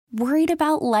Worried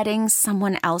about letting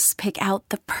someone else pick out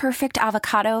the perfect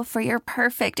avocado for your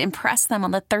perfect impress them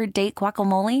on the third date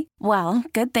guacamole? Well,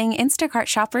 good thing Instacart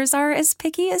shoppers are as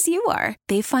picky as you are.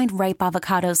 They find ripe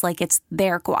avocados like it's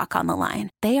their guac on the line.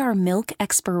 They are milk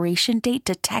expiration date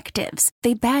detectives.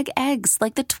 They bag eggs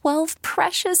like the 12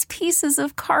 precious pieces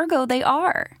of cargo they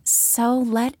are. So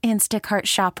let Instacart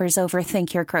shoppers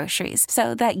overthink your groceries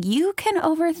so that you can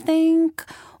overthink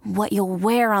what you'll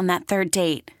wear on that third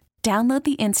date. Download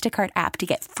the Instacart app to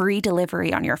get free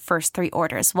delivery on your first 3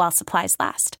 orders while supplies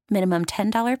last. Minimum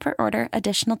 $10 per order.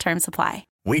 Additional terms apply.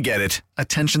 We get it.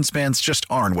 Attention spans just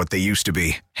aren't what they used to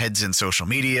be. Heads in social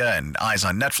media and eyes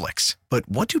on Netflix. But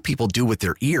what do people do with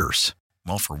their ears?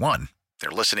 Well, for one, they're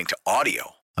listening to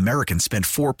audio. Americans spend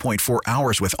 4.4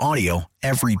 hours with audio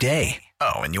every day.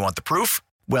 Oh, and you want the proof?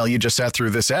 Well, you just sat through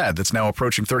this ad that's now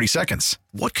approaching 30 seconds.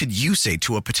 What could you say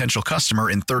to a potential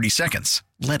customer in 30 seconds?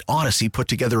 Let Odyssey put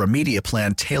together a media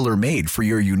plan tailor-made for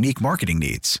your unique marketing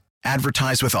needs.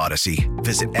 Advertise with Odyssey.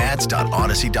 Visit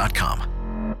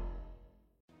ads.odyssey.com.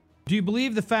 Do you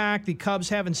believe the fact the Cubs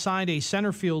haven't signed a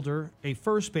center fielder, a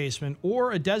first baseman,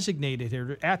 or a designated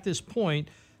hitter at this point?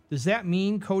 Does that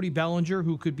mean Cody Bellinger,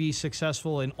 who could be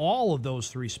successful in all of those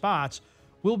 3 spots,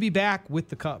 will be back with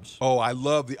the Cubs? Oh, I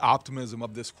love the optimism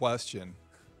of this question.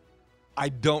 I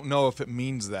don't know if it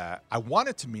means that. I want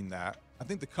it to mean that. I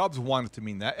think the Cubs want it to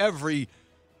mean that. Every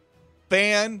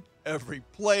fan, every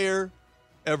player,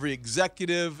 every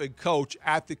executive and coach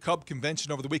at the Cub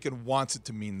convention over the weekend wants it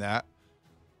to mean that.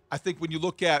 I think when you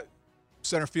look at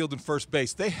center field and first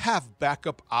base, they have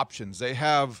backup options. They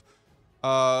have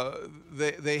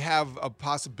they have a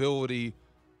possibility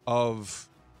of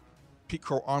Pete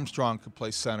Crow Armstrong could play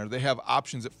center. They have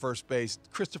options at first base.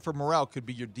 Christopher Morel could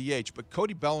be your DH, but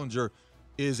Cody Bellinger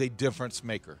is a difference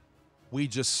maker. We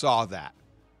just saw that.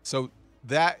 So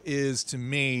that is, to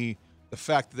me, the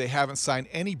fact that they haven't signed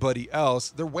anybody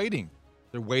else. They're waiting.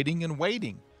 They're waiting and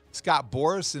waiting. Scott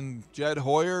Boras and Jed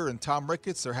Hoyer and Tom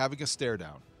Ricketts are having a stare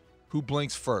down. Who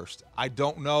blinks first? I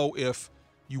don't know if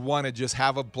you want to just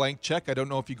have a blank check. I don't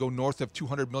know if you go north of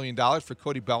 $200 million for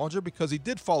Cody Bellinger because he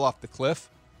did fall off the cliff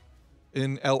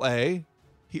in L.A.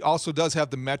 He also does have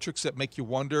the metrics that make you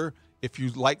wonder if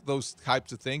you like those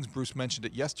types of things. Bruce mentioned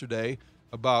it yesterday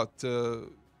about the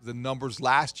numbers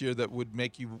last year that would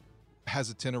make you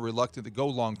hesitant or reluctant to go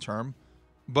long-term.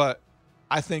 But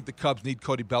I think the Cubs need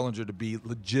Cody Bellinger to be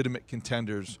legitimate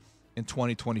contenders in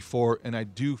 2024, and I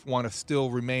do want to still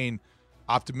remain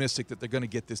optimistic that they're going to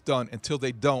get this done. Until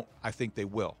they don't, I think they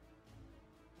will.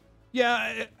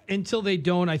 Yeah, until they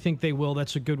don't, I think they will.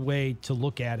 That's a good way to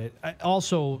look at it. I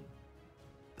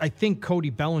think Cody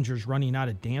Bellinger's running out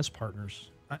of dance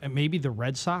partners. Maybe the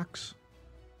Red Sox,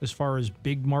 as far as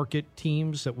big market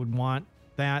teams that would want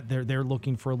that. They're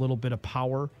looking for a little bit of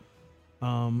power.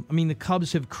 The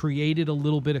Cubs have created a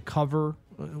little bit of cover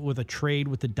with a trade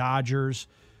with the Dodgers.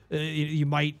 You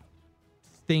might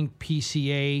think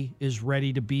PCA is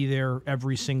ready to be there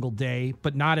every single day,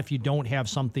 but not if you don't have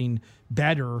something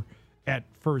better at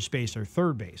first base or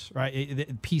third base, right?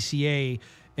 PCA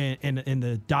and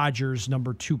the Dodgers'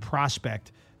 number 2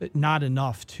 prospect, not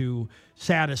enough to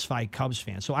satisfy Cubs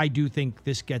fans. So I do think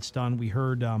this gets done. We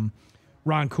heard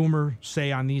Ron Coomer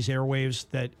say on these airwaves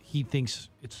that he thinks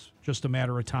it's just a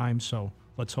matter of time. So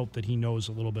let's hope that he knows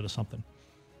a little bit of something.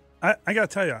 I got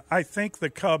to tell you, I think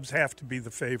the Cubs have to be the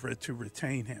favorite to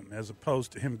retain him as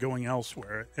opposed to him going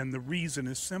elsewhere. And the reason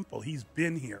is simple. He's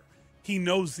been here. He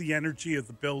knows the energy of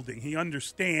the building. He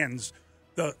understands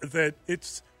that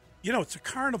it's a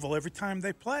carnival every time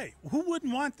they play. Who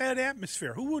wouldn't want that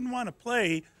atmosphere? Who wouldn't want to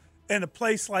play in a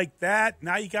place like that?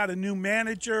 Now you got a new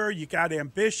manager. You got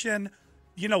ambition.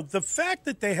 The fact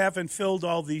that they haven't filled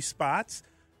all these spots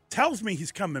tells me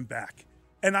he's coming back.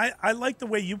 And I like the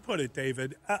way you put it,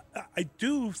 David. I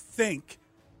do think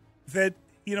that,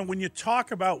 when you talk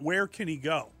about where can he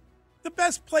go, the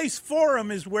best place for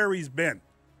him is where he's been.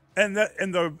 And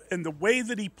the way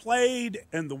that he played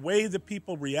and the way that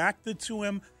people reacted to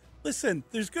him, listen,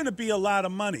 there's going to be a lot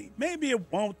of money. Maybe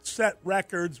it won't set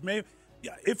records. Maybe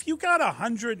if you got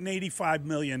 $185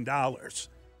 million,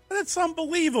 that's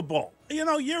unbelievable.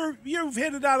 You've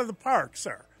hit it out of the park,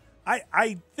 sir.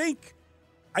 I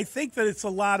think that it's a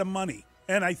lot of money.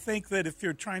 And I think that if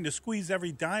you're trying to squeeze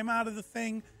every dime out of the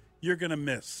thing, you're going to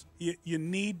miss. You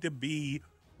need to be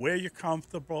where you're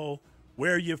comfortable,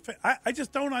 where you I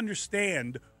just don't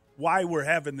understand why we're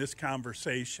having this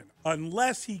conversation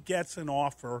unless he gets an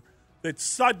offer that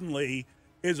suddenly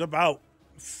is about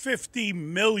 $50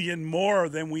 million more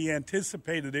than we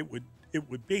anticipated it would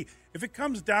be. If it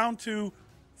comes down to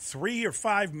 $3 or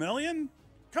 $5 million,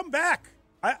 come back.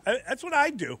 That's what I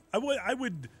do. I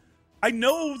would I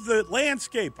know the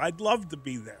landscape. I'd love to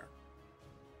be there.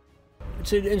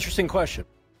 It's an interesting question.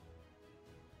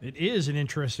 It is an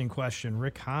interesting question.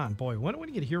 Rick Hahn. Boy, when do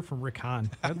we get to hear from Rick Hahn?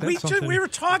 We were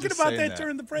talking about that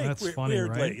during the break. That's funny,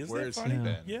 weirdly. right? Isn't Where that is he funny?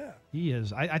 been? Yeah. He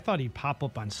is. I thought he'd pop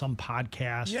up on some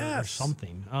podcast or Yes.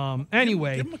 something.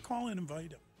 Anyway. Give him a call and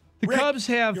invite him. The Rick, Cubs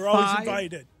have you're always 5.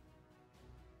 invited.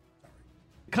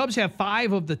 Cubs have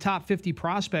 5 of the top 50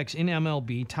 prospects in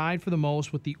MLB, tied for the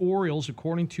most with the Orioles,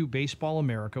 according to Baseball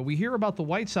America. We hear about the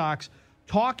White Sox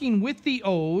talking with the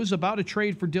O's about a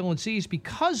trade for Dylan Cease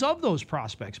because of those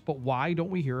prospects. But why don't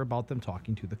we hear about them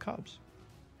talking to the Cubs?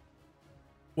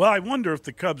 Well, I wonder if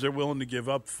the Cubs are willing to give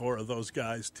up 4 of those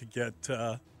guys to get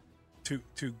to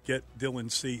get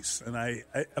Dylan Cease. And I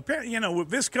apparently,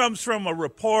 this comes from a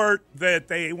report that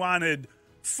they wanted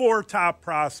 4 top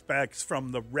prospects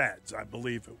from the Reds, I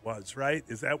believe it was, right?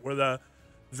 Is that where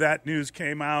that news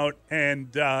came out? And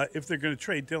if they're going to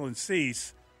trade Dylan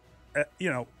Cease,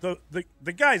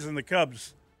 the guys in the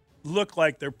Cubs look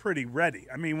like they're pretty ready.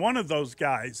 I mean, one of those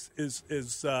guys is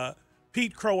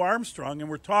Pete Crow Armstrong, and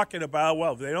we're talking about,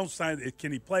 well, if they don't sign it,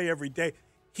 can he play every day?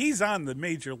 He's on the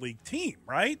major league team,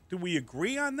 right? Do we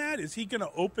agree on that? Is he going to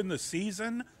open the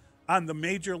season on the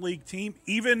major league team,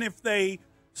 even if they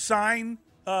sign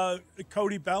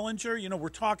Cody Bellinger? We're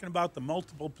talking about the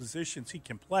multiple positions he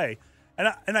can play.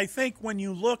 And I think when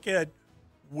you look at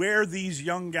where these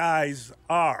young guys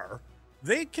are,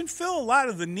 they can fill a lot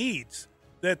of the needs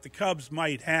that the Cubs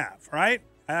might have, right?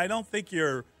 And I don't think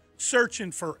you're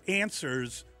searching for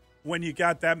answers when you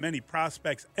got that many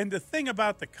prospects. And the thing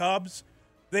about the Cubs,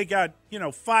 they got,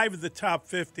 5 of the top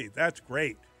 50. That's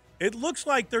great. It looks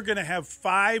like they're going to have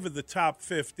 5 of the top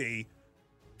 50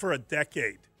 for a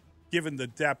decade, given the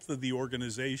depth of the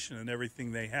organization and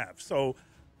everything they have. So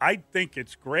I think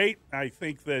it's great. I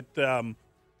think that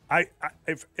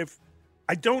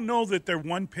I don't know that they're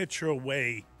one pitcher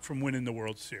away from winning the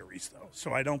World Series, though.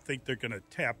 So I don't think they're going to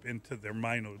tap into their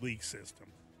minor league system.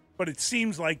 But it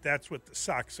seems like that's what the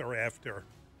Sox are after.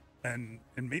 And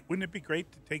wouldn't it be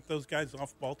great to take those guys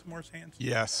off Baltimore's hands?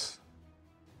 Yes.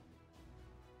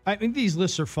 I think these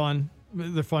lists are fun.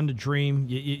 They're fun to dream.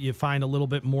 You find a little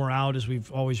bit more out, as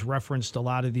we've always referenced a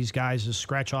lot of these guys as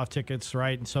scratch-off tickets,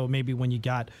 right? And so maybe when you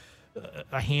got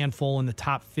a handful in the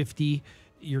top 50,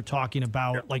 you're talking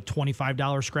about like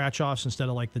 $25 scratch-offs instead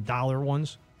of like the dollar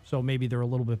ones. So maybe they're a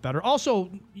little bit better.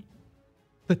 Also,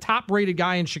 the top-rated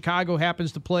guy in Chicago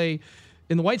happens to play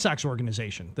in the White Sox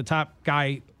organization. The top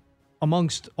guy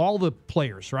amongst all the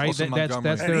players, right?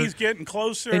 That's and he's getting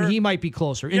closer. And he might be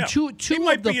closer. Yeah. And two he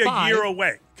might of the be 5, a year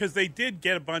away because they did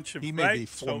get a bunch of. He may be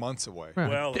 4 months away. Right.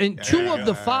 Well, and 2 of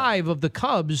the 5 of the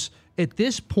Cubs at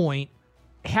this point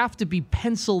have to be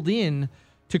penciled in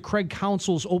to Craig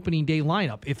Counsell's opening day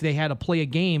lineup if they had to play a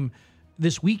game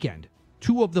this weekend.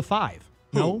 2 of the 5.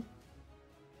 Who? No?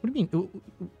 What do you mean?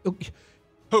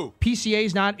 Who?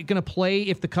 PCA's not going to play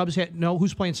if the Cubs had. No,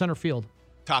 who's playing center field?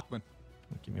 Tauchman.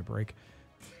 Give me a break.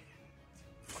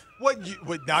 What?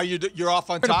 Now you're off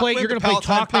on Tauchman? You're going to play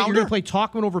Tauchman. You're going to play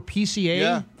Tauchman over PCA?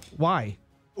 Yeah. Why?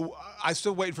 I'm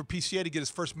still waiting for PCA to get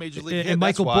his first major league hit. And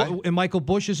That's why. And Michael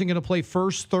Busch isn't going to play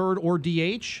first, third, or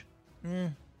DH?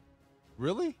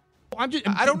 Really? I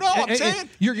don't know. I'm saying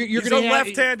you're he's going a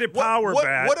left-handed power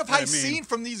bat. What have I seen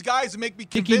from these guys to make me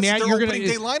convinced they're opening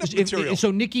day lineup material? So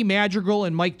Nicky Madrigal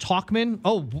and Mike Tauchman.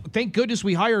 Oh, thank goodness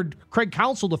we hired Craig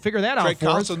Counsell to figure that out for us.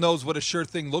 Craig Counsell knows what a sure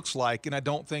thing looks like, and I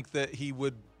don't think that he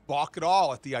would balk at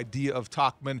all at the idea of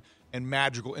Tauchman and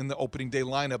Madrigal in the opening day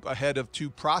lineup ahead of 2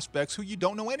 prospects who you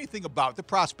don't know anything about. The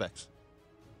prospects.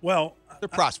 Well, they're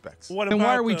prospects. Then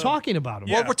why are we talking about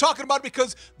them? Well, we're talking about it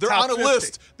because they're Top on a 50.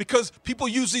 list. Because people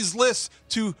use these lists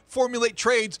to formulate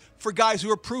trades for guys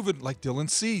who are proven, like Dylan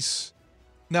Cease.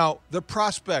 Now, they're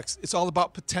prospects. It's all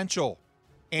about potential.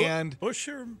 And Bush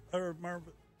or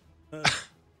Marvin,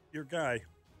 your guy,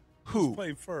 who? who's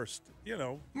playing first?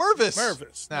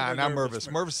 Mervis. No, Not Mervis.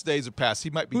 Mervis' days are past. He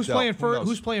might be Who's dealt. playing Who first? knows?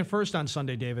 Who's playing first on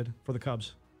Sunday, David, for the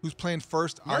Cubs? Who's playing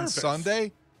first on Mervis.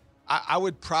 Sunday? I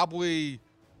would probably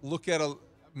look at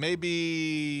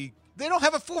maybe they don't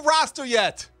have a full roster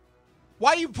yet.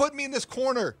 Why are you putting me in this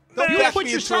corner? Don't You back put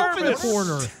me yourself in the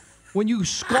corner when you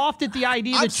scoffed at the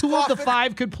idea that 2 of the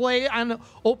 5 could play on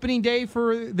opening day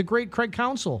for the great Craig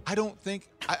Counsell. I don't think.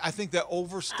 I think that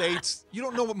overstates. You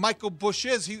don't know what Michael Busch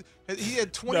is. He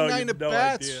had 29 at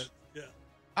bats. Idea. Yeah.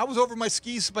 I was over my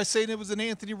skis by saying it was an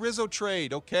Anthony Rizzo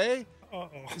trade. Okay,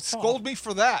 scold me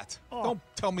for that. Don't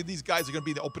tell me these guys are going to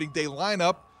be in the opening day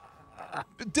lineup.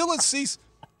 But Dylan Cease,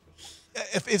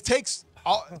 if it takes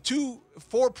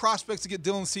 4 prospects to get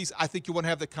Dylan Cease, I think you want to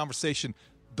have that conversation.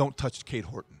 Don't touch Kate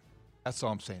Horton. That's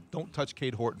all I'm saying. Don't touch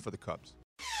Cade Horton for the Cubs.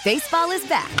 Baseball is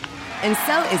back, and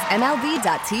so is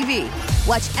MLB.tv.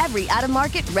 Watch every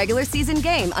out-of-market regular season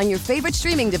game on your favorite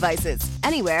streaming devices,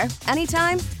 anywhere,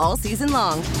 anytime, all season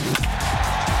long.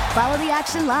 Follow the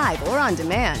action live or on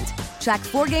demand. Track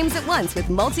 4 games at once with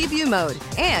multi-view mode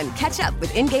and catch up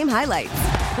with in-game highlights.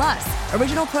 Plus,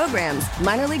 original programs,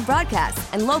 minor league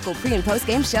broadcasts, and local pre- and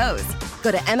post-game shows. Go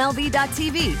to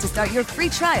MLB.tv to start your free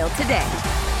trial today.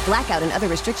 Blackout and other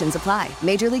restrictions apply.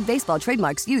 Major League Baseball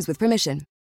trademarks used with permission.